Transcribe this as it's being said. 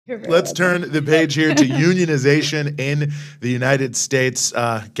Let's turn the page here to unionization in the United States,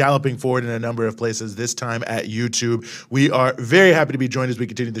 galloping forward in a number of places, this time at YouTube. We are very happy to be joined as we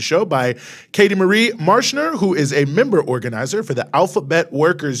continue the show by Katie Marie Marshner, who is a member organizer for the Alphabet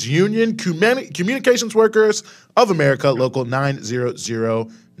Workers Union, Communications Workers of America, Local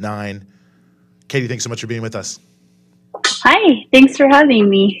 9009. Katie, thanks so much for being with us. Hi, thanks for having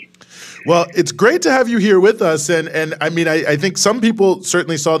me. Well, it's great to have you here with us. And I mean, I think some people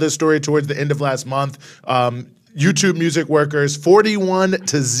certainly saw this story towards the end of last month. YouTube music workers,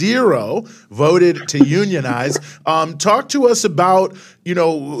 41-0 voted to unionize. Talk to us about,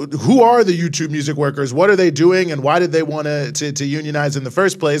 who are the YouTube music workers? What are they doing? And why did they want to unionize in the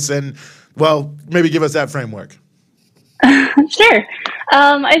first place? And, well, maybe give us that framework. Sure.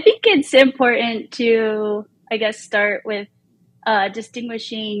 I think it's important to, start with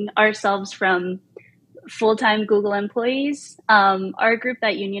distinguishing ourselves from full-time Google employees. Our group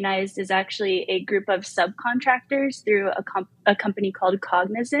that unionized is actually a group of subcontractors through a company called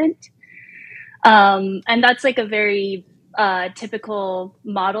Cognizant. And that's like a very typical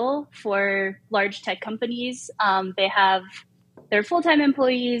model for large tech companies. They have their full-time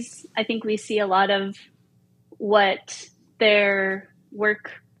employees. I think we see a lot of what their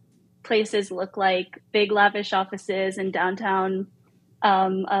workplaces look like, big lavish offices in downtown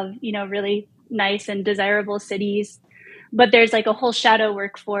of really nice and desirable cities. But there's like a whole shadow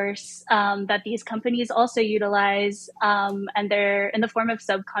workforce that these companies also utilize, and they're in the form of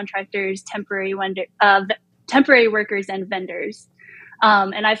subcontractors, temporary workers, and vendors.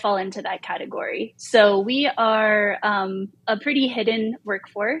 And I fall into that category. So we are a pretty hidden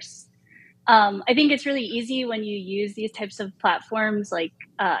workforce. I think it's really easy when you use these types of platforms like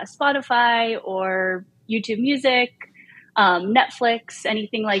Spotify or YouTube Music, Netflix,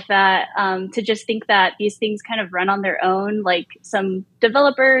 anything like that, to just think that these things kind of run on their own, like some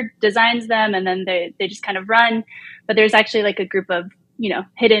developer designs them and then they just kind of run. But there's actually like a group of,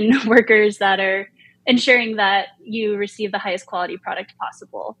 hidden workers that are ensuring that you receive the highest quality product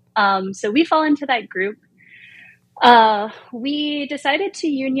possible. So we fall into that group. We decided to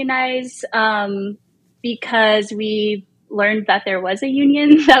unionize because we learned that there was a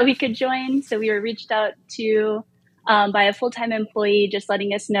union that we could join. So we were reached out to by a full-time employee, just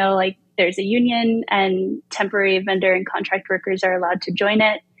letting us know like there's a union and temporary vendor and contract workers are allowed to join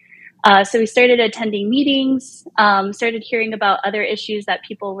it. So we started attending meetings, started hearing about other issues that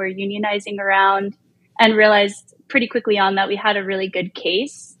people were unionizing around, and realized pretty quickly on that we had a really good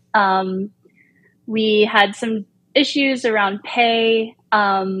case. We had some issues around pay.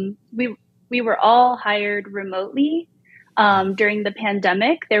 We were all hired remotely during the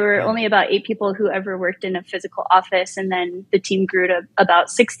pandemic. There were only about 8 people who ever worked in a physical office, and then the team grew to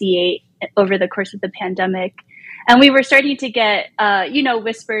about 68 over the course of the pandemic. And we were starting to get,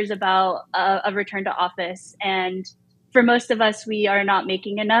 whispers about a return to office. And for most of us, we are not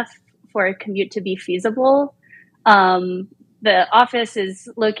making enough for a commute to be feasible. The office is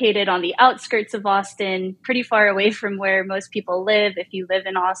located on the outskirts of Austin, pretty far away from where most people live. If you live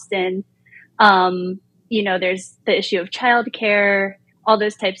in Austin, there's the issue of childcare, all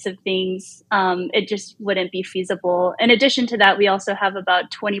those types of things. It just wouldn't be feasible. In addition to that, we also have about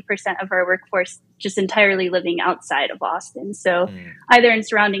 20% of our workforce just entirely living outside of Austin. So either in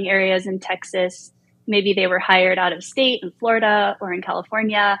surrounding areas in Texas, maybe they were hired out of state in Florida or in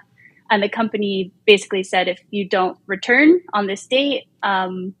California. And the company basically said, if you don't return on this date,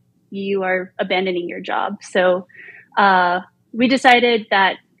 you are abandoning your job. So we decided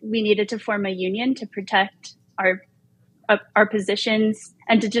that we needed to form a union to protect our positions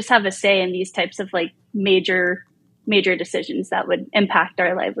and to just have a say in these types of like major decisions that would impact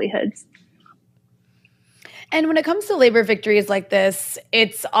our livelihoods. And when it comes to labor victories like this,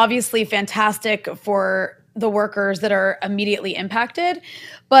 it's obviously fantastic for the workers that are immediately impacted.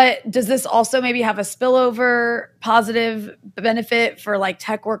 But does this also maybe have a spillover positive benefit for like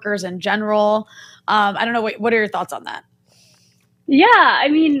tech workers in general? I don't know. What are your thoughts on that? Yeah, I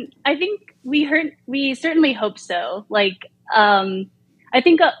mean, I think we certainly hope so. Like, I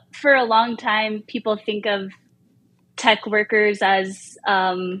think for a long time, people think of tech workers as,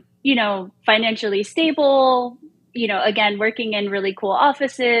 financially stable, again, working in really cool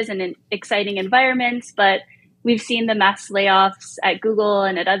offices and in exciting environments. But we've seen the mass layoffs at Google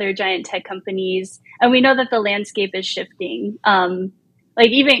and at other giant tech companies. And we know that the landscape is shifting.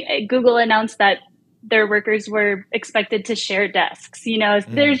 Even Google announced that their workers were expected to share desks.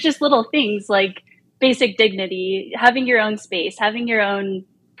 There's just little things like basic dignity, having your own space, having your own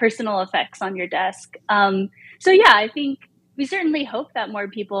personal effects on your desk. I think we certainly hope that more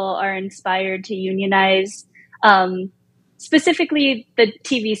people are inspired to unionize. specifically the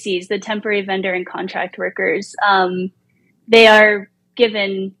TVCs, the temporary vendor and contract workers. They are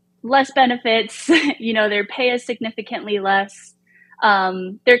given less benefits. Their pay is significantly less.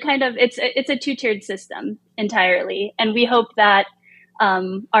 They're it's a two-tiered system entirely, and we hope that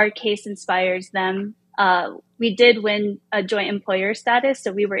our case inspires them. We did win a joint employer status,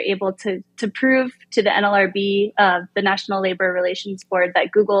 so we were able to prove to the NLRB, the National Labor Relations Board,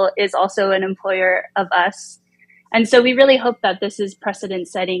 that Google is also an employer of us. And so we really hope that this is precedent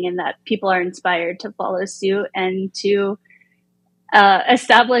setting and that people are inspired to follow suit and to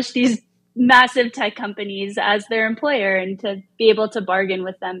establish these massive tech companies as their employer and to be able to bargain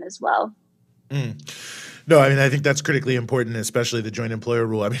with them as well. No, I mean, I think that's critically important, especially the joint employer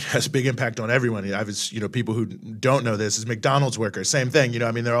rule. I mean, it has a big impact on everyone. People who don't know this is McDonald's workers, same thing.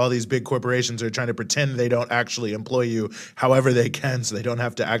 I mean, there are all these big corporations that are trying to pretend they don't actually employ you however they can, so they don't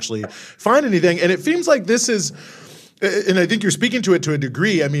have to actually find anything. And it seems like this is, and I think you're speaking to it to a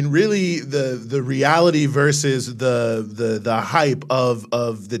degree. I mean, really, the reality versus the hype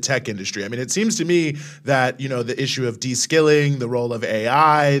of the tech industry. I mean, it seems to me that the issue of de-skilling, the role of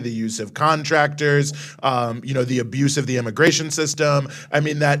AI, the use of contractors, the abuse of the immigration system. I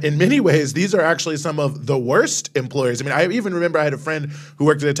mean, that in many ways these are actually some of the worst employers. I mean, I even remember I had a friend who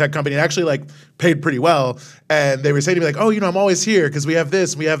worked at a tech company and actually paid pretty well, and they were saying to me oh, I'm always here because we have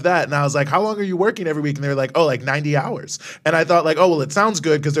this, we have that, and I was like, how long are you working every week? And they were like, oh, 90 hours. And I thought oh, well, it sounds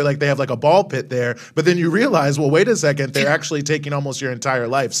good because they have a ball pit there. But then you realize, well, wait a second, they're actually taking almost your entire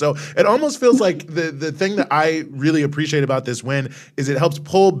life. So it almost feels like the thing that I really appreciate about this win is it helps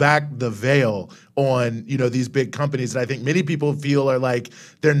pull back the veil on, these big companies that I think many people feel are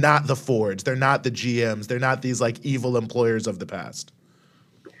they're not the Fords, they're not the GMs, they're not these evil employers of the past.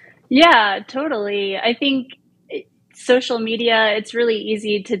 Yeah, totally. I think social media, it's really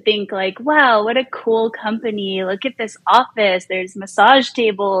easy to think wow, what a cool company. Look at this office. There's massage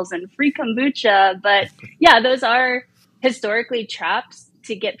tables and free kombucha. But yeah, those are historically traps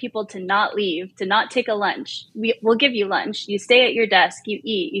to get people to not leave, to not take a lunch. We'll give you lunch. You stay at your desk, you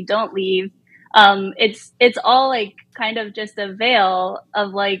eat, you don't leave. It's all kind of just a veil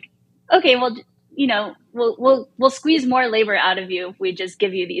of okay, well, we'll squeeze more labor out of you if we just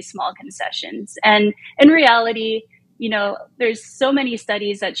give you these small concessions. And in reality, there's so many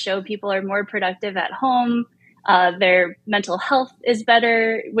studies that show people are more productive at home. Their mental health is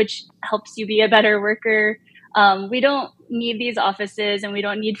better, which helps you be a better worker. We don't need these offices and we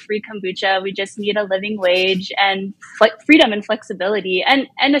don't need free kombucha. We just need a living wage and freedom and flexibility and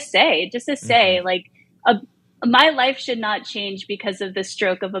a say, just a say. My life should not change because of the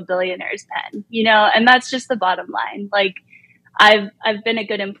stroke of a billionaire's pen, and that's just the bottom line. I've been a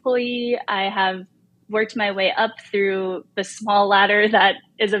good employee. I have worked my way up through the small ladder that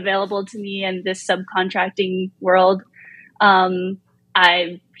is available to me in this subcontracting world.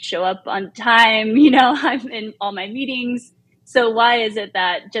 I show up on time, I'm in all my meetings. So why is it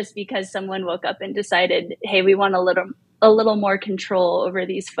that just because someone woke up and decided, hey, we want a little more control over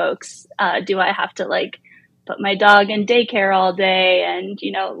these folks, do I have to put my dog in daycare all day and,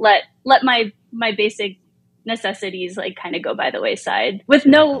 let my basic necessities kind of go by the wayside with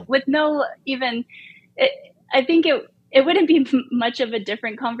no even, I think it wouldn't be much of a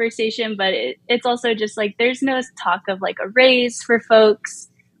different conversation, but it's also just there's no talk of a raise for folks.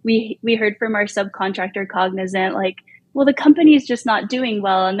 We heard from our subcontractor Cognizant, well, the company is just not doing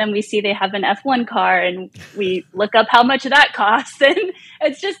well. And then we see they have an F1 car and we look up how much that costs. And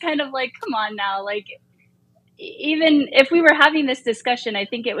it's just kind of come on now, even if we were having this discussion, I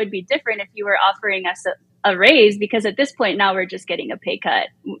think it would be different if you were offering us a raise, because at this point now we're just getting a pay cut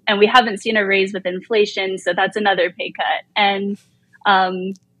and we haven't seen a raise with inflation. So that's another pay cut. And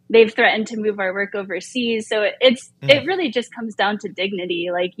they've threatened to move our work overseas. So it really just comes down to dignity.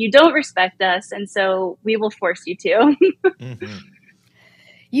 You don't respect us. And so we will force you to. Mm-hmm.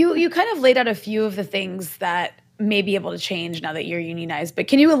 You kind of laid out a few of the things that may be able to change now that you're unionized, but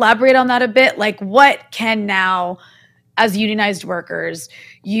can you elaborate on that a bit? What can now, as unionized workers,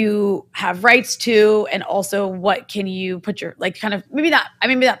 you have rights to, and also what can you put your maybe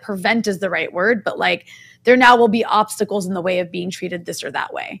that prevent is the right word, but there now will be obstacles in the way of being treated this or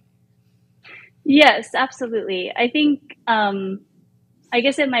that way? Yes, absolutely. I think I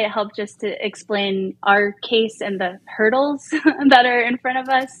guess it might help just to explain our case and the hurdles that are in front of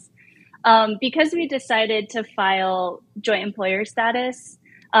us. Because we decided to file joint employer status,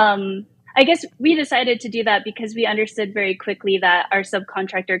 I guess we decided to do that because we understood very quickly that our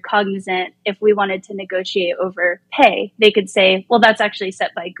subcontractor Cognizant, if we wanted to negotiate over pay, they could say, well, that's actually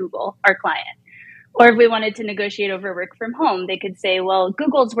set by Google, our client. Or if we wanted to negotiate over work from home, they could say, well,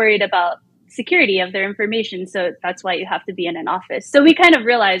 Google's worried about security of their information. So that's why you have to be in an office. So we kind of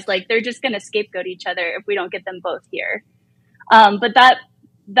realized like they're just going to scapegoat each other if we don't get them both here. But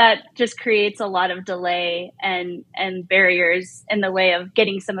that just creates a lot of delay and barriers in the way of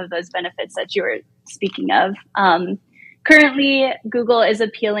getting some of those benefits that you were speaking of. Currently, Google is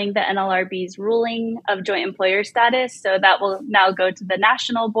appealing the NLRB's ruling of joint employer status. So that will now go to the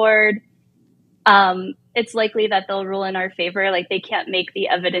national board. It's likely that they'll rule in our favor. Like they can't make the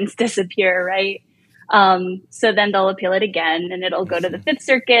evidence disappear, right? So then they'll appeal it again and it'll go to the Fifth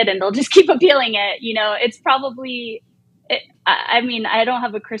Circuit and they'll just keep appealing it. You know, it's probably, I mean, I don't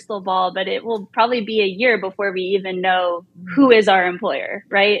have a crystal ball, but it will probably be a year before we even know who is our employer,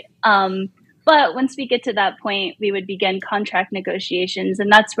 right? But once we get to that point, we would begin contract negotiations.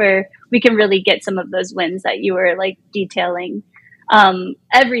 And that's where we can really get some of those wins that you were like detailing.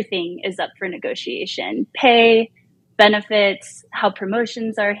 Everything is up for negotiation: pay, benefits, how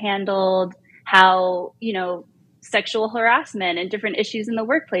promotions are handled, how, you know, sexual harassment and different issues in the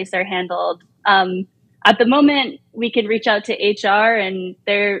workplace are handled. At the moment, we could reach out to HR and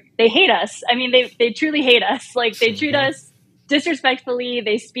they hate us. I mean, they truly hate us. Like they treat us disrespectfully.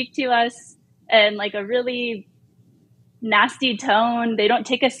 They speak to us in like a really nasty tone. They don't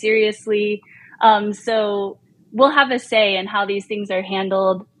take us seriously. So we'll have a say in how these things are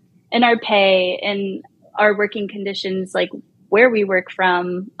handled, in our pay, in our working conditions, like where we work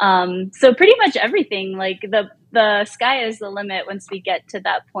from. So pretty much everything. Like the sky is the limit once we get to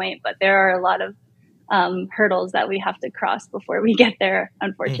that point, but there are a lot of hurdles that we have to cross before we get there,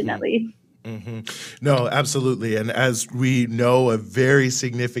 unfortunately. No, absolutely. And as we know, a very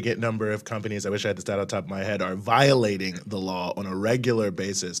significant number of companies, I wish I had the stat on top of my head, are violating the law on a regular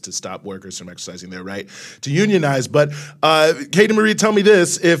basis to stop workers from exercising their right to unionize. But Katie Marie, tell me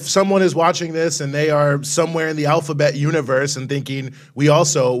this: if someone is watching this and they are somewhere in the Alphabet universe and thinking we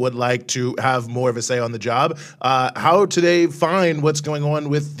also would like to have more of a say on the job, how do they find what's going on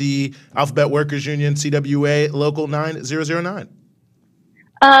with the Alphabet Workers Union CWA Local 9009?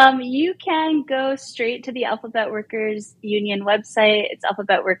 You can go straight to the Alphabet Workers Union website. It's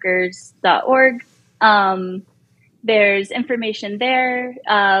alphabetworkers.org. There's information there.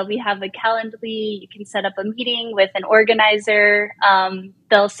 We have a Calendly. You can set up a meeting with an organizer.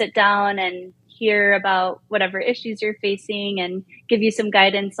 They'll sit down and hear about whatever issues you're facing and give you some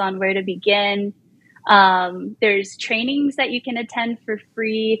guidance on where to begin. There's trainings that you can attend for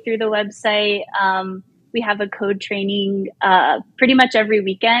free through the website. We have a code training pretty much every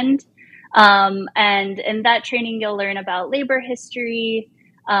weekend. And in that training, you'll learn about labor history.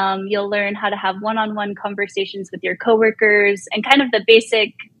 You'll learn how to have one-on-one conversations with your coworkers and kind of the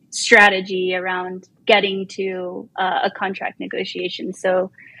basic strategy around getting to a contract negotiation. So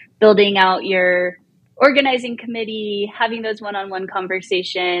building out your organizing committee, having those one-on-one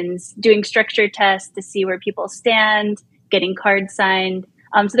conversations, doing structure tests to see where people stand, getting cards signed.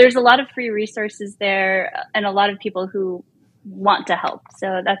 So there's a lot of free resources there and a lot of people who want to help.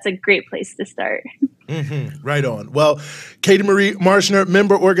 So that's a great place to start. Right on. Well, Katie Marie Marshner,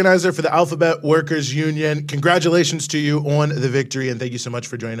 member organizer for the Alphabet Workers Union, congratulations to you on the victory, and thank you so much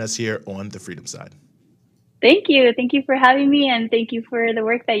for joining us here on The Freedom Side. Thank you. Thank you for having me, and thank you for the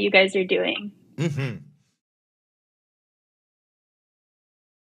work that you guys are doing.